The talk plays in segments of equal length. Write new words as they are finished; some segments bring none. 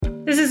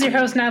This is your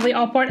host, Natalie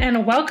Allport,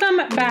 and welcome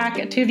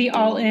back to the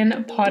All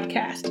In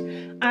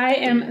podcast. I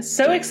am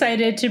so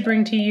excited to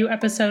bring to you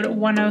episode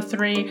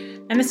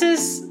 103, and this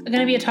is going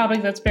to be a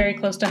topic that's very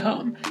close to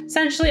home.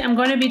 Essentially, I'm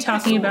going to be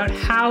talking about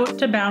how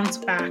to bounce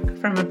back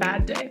from a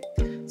bad day.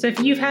 So if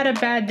you've had a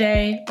bad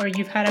day or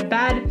you've had a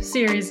bad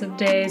series of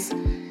days,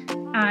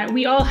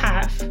 we all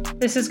have.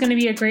 This is going to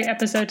be a great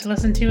episode to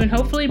listen to and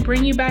hopefully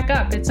bring you back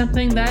up. It's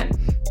something that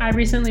I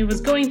recently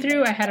was going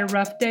through. I had a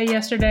rough day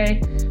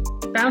yesterday,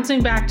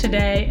 bouncing back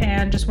today,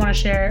 and just want to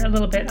share a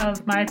little bit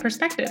of my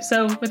perspective.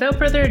 So without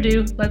further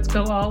ado, let's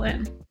go all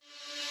in.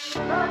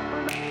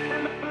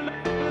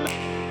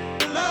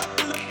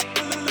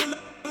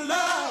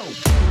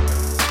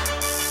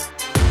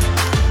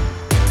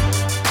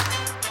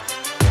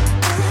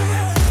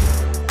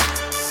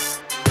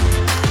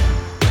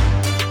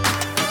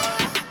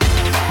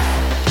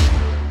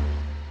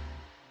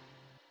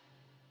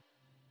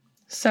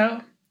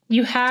 So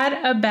you had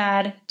a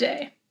bad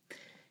day.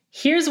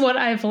 Here's what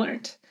I've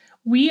learned.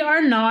 We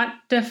are not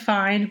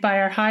defined by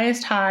our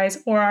highest highs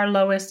or our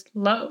lowest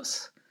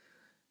lows.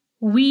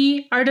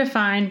 We are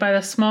defined by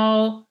the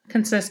small,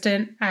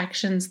 consistent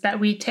actions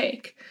that we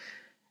take.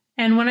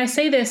 And when I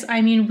say this,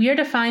 I mean we are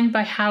defined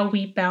by how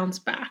we bounce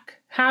back,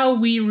 how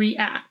we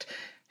react,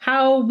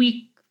 how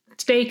we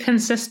stay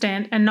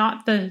consistent and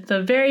not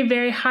the very,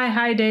 very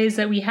high days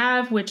that we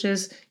have, which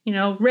is,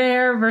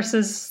 rare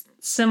versus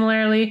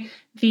similarly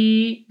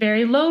the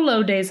very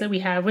low days that we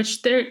have,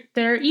 which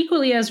they're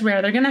equally as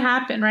rare. They're going to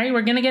happen, right?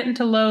 We're going to get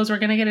into lows, we're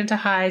going to get into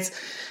highs.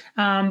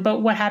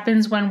 But what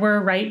happens when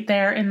we're right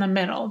there in the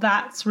middle?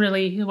 That's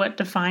really what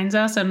defines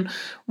us and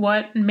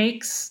what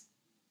makes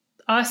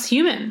us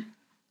human.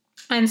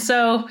 And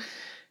so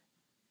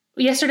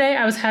yesterday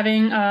I was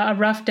having a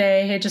rough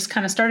day. It just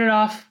kind of started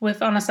off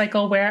on a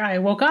cycle where I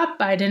woke up.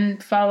 I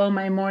didn't follow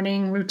my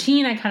morning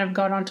routine. I kind of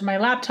got onto my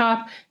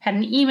laptop, had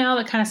an email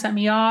that kind of set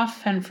me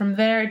off. And from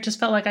there, it just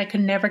felt like I could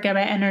never get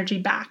my energy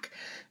back.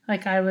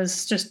 Like I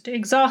was just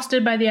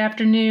exhausted by the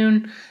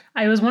afternoon.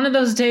 I was one of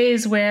those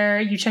days where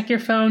you check your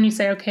phone, you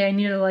say, okay, I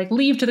need to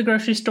leave to the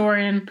grocery store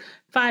in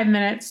 5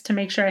 minutes to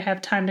make sure I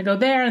have time to go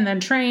there and then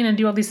train and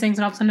do all these things.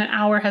 And all of a sudden an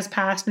hour has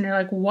passed and you're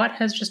like, what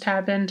has just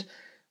happened?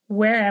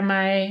 Where am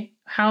I?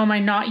 How am I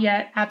not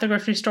yet at the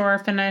grocery store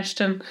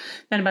finished? And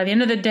then by the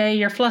end of the day,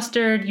 you're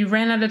flustered, you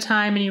ran out of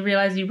time, and you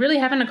realize you really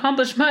haven't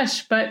accomplished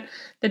much, but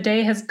the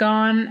day has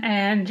gone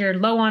and you're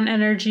low on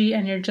energy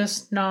and you're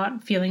just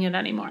not feeling it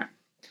anymore.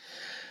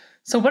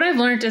 So what I've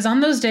learned is on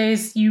those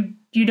days, you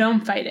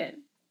don't fight it.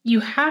 You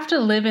have to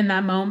live in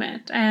that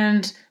moment.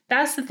 And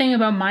that's the thing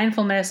about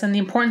mindfulness and the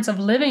importance of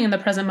living in the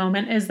present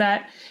moment is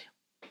that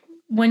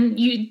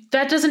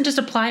that doesn't just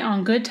apply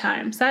on good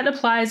times. That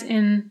applies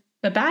in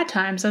the bad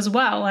times as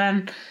well.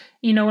 And,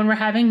 when we're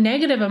having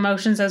negative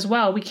emotions as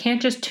well, we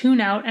can't just tune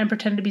out and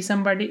pretend to be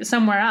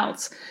somewhere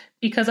else,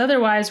 because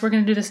otherwise we're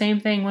going to do the same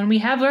thing when we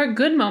have our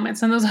good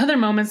moments and those other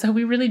moments that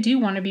we really do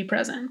want to be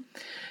present.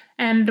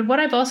 And what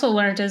I've also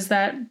learned is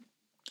that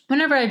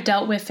whenever I've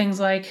dealt with things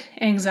like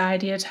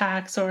anxiety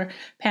attacks or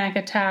panic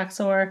attacks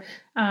or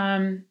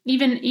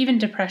even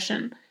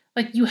depression,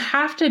 you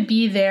have to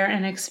be there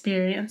and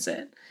experience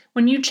it.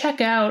 When you check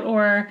out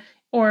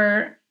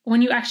or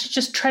when you actually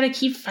just try to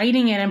keep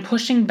fighting it and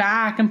pushing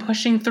back and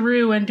pushing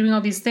through and doing all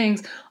these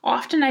things,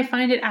 often I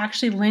find it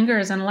actually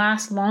lingers and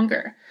lasts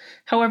longer.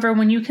 However,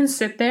 when you can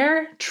sit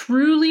there,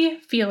 truly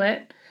feel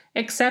it,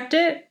 accept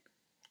it,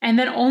 and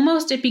then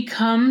almost it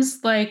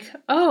becomes like,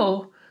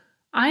 oh,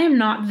 I am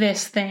not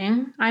this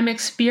thing. I'm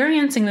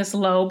experiencing this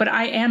low, but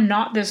I am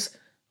not this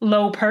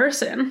low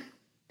person.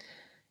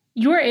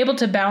 You are able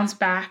to bounce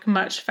back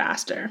much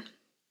faster.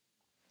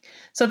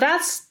 So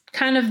that's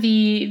kind of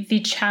the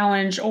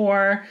challenge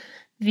or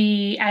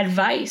the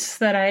advice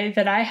that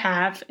I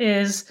have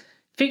is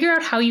figure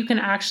out how you can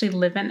actually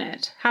live in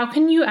it. How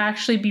can you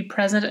actually be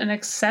present and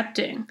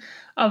accepting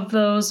of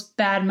those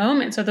bad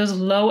moments or those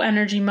low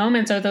energy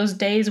moments or those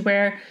days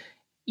where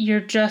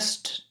you're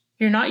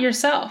not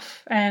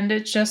yourself and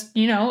it's just,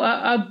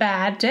 a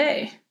bad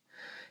day.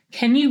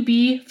 Can you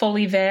be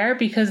fully there?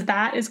 Because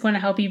that is going to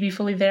help you be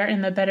fully there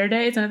in the better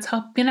days, and it's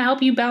going to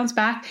help you bounce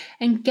back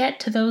and get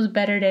to those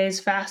better days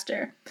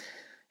faster.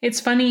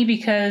 It's funny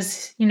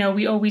because,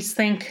 we always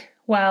think,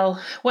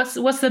 well, what's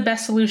the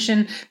best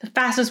solution? The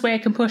fastest way I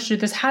can push through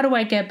this? How do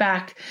I get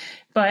back?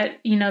 But,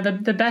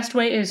 the best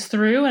way is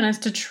through, and it's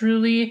to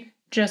truly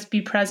just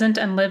be present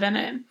and live in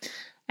it.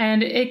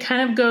 And it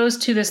kind of goes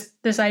to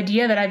this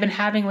idea that I've been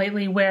having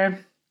lately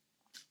where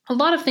a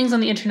lot of things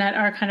on the internet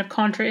are kind of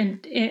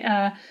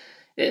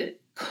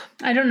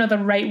I don't know the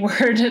right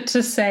word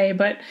to say,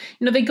 but,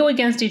 they go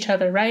against each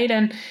other, right?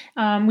 And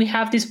we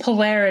have these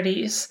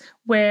polarities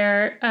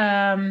where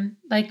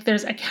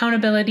there's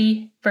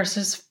accountability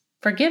versus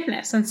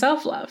forgiveness and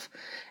self-love.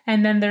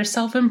 And then there's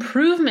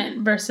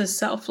self-improvement versus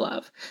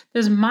self-love.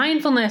 There's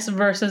mindfulness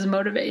versus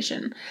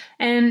motivation.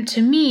 And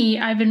to me,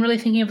 I've been really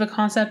thinking of the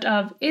concept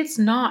of it's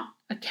not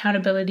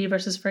accountability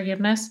versus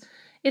forgiveness.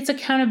 It's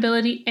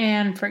accountability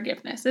and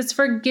forgiveness. It's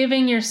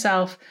forgiving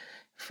yourself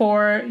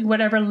for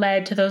whatever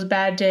led to those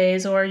bad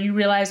days, or you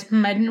realize,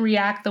 I didn't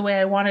react the way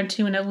I wanted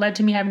to, and it led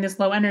to me having this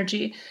low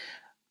energy.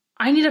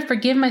 I need to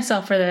forgive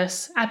myself for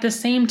this at the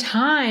same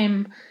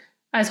time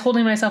as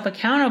holding myself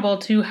accountable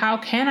to how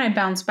can I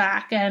bounce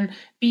back and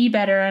be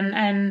better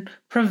and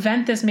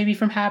prevent this maybe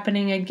from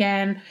happening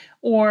again,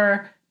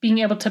 or being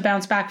able to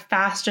bounce back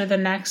faster the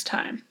next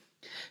time.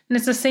 And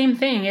it's the same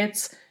thing.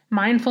 It's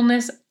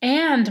mindfulness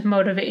and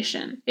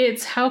motivation.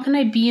 It's how can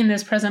I be in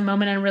this present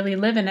moment and really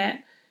live in it,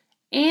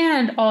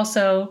 and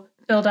also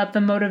build up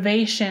the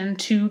motivation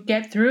to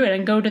get through it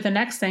and go to the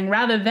next thing,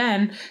 rather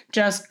than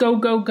just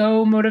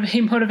go,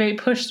 motivate,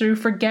 push through,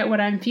 forget what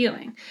I'm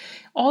feeling.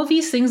 All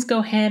these things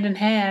go hand in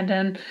hand,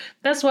 and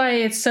that's why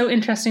it's so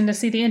interesting to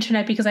see the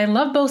internet, because I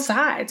love both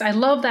sides. I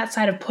love that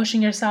side of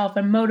pushing yourself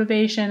and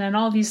motivation and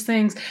all these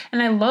things,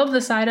 and I love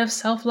the side of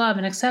self-love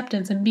and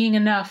acceptance and being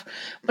enough.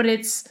 But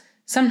it's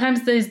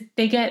sometimes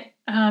they get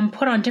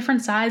put on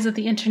different sides of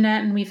the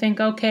internet, and we think,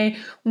 okay,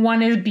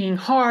 one is being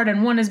hard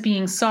and one is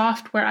being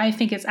soft, where I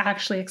think it's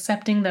actually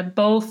accepting that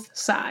both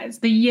sides,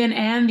 the yin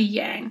and the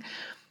yang.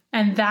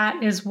 And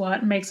that is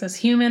what makes us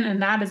human,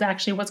 and that is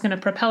actually what's going to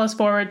propel us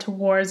forward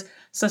towards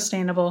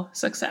sustainable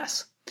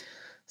success.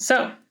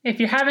 So if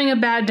you're having a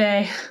bad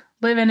day,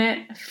 live in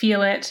it,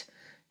 feel it,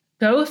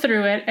 go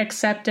through it,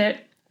 accept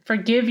it,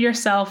 forgive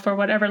yourself for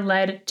whatever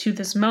led to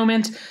this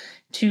moment,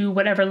 to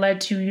whatever led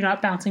to you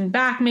not bouncing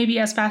back maybe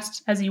as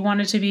fast as you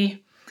wanted to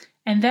be,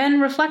 and then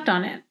reflect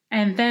on it.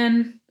 And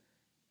then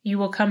you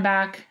will come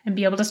back and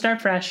be able to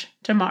start fresh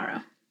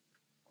tomorrow.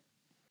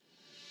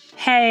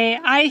 Hey,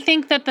 I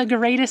think that the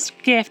greatest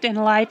gift in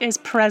life is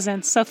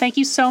presence. So thank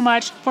you so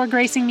much for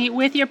gracing me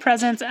with your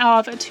presence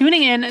of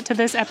tuning in to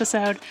this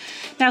episode.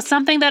 Now,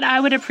 something that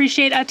I would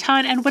appreciate a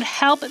ton and would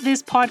help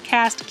this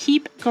podcast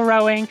keep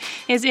growing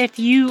is if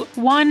you,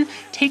 one,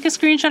 take a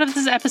screenshot of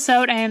this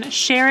episode and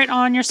share it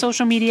on your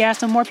social media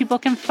so more people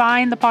can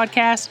find the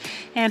podcast,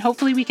 and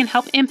hopefully we can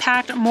help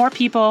impact more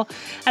people.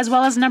 As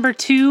well as number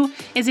two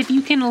is if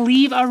you can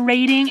leave a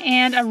rating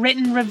and a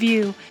written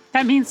review.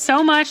 That means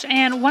so much,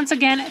 and once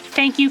again,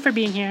 thank you for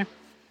being here.